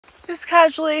Just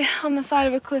casually on the side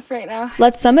of a cliff right now.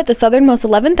 Let's summit the southernmost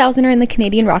 11,000er in the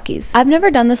Canadian Rockies. I've never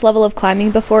done this level of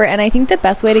climbing before, and I think the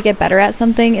best way to get better at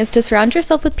something is to surround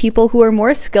yourself with people who are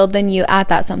more skilled than you at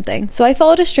that something. So I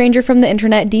followed a stranger from the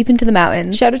internet deep into the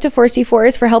mountains. Shout out to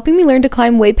ForestyForest for helping me learn to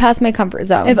climb way past my comfort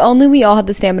zone. If only we all had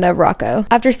the stamina of Rocco.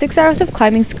 After 6 hours of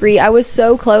climbing Scree, I was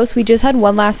so close. We just had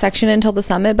one last section until the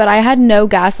summit, but I had no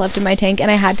gas left in my tank, and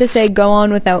I had to say go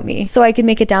on without me so I could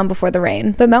make it down before the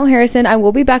rain. But Mount Harrison, I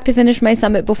will be back to finish my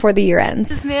summit before the year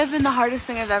ends. This may have been the hardest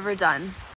thing I've ever done.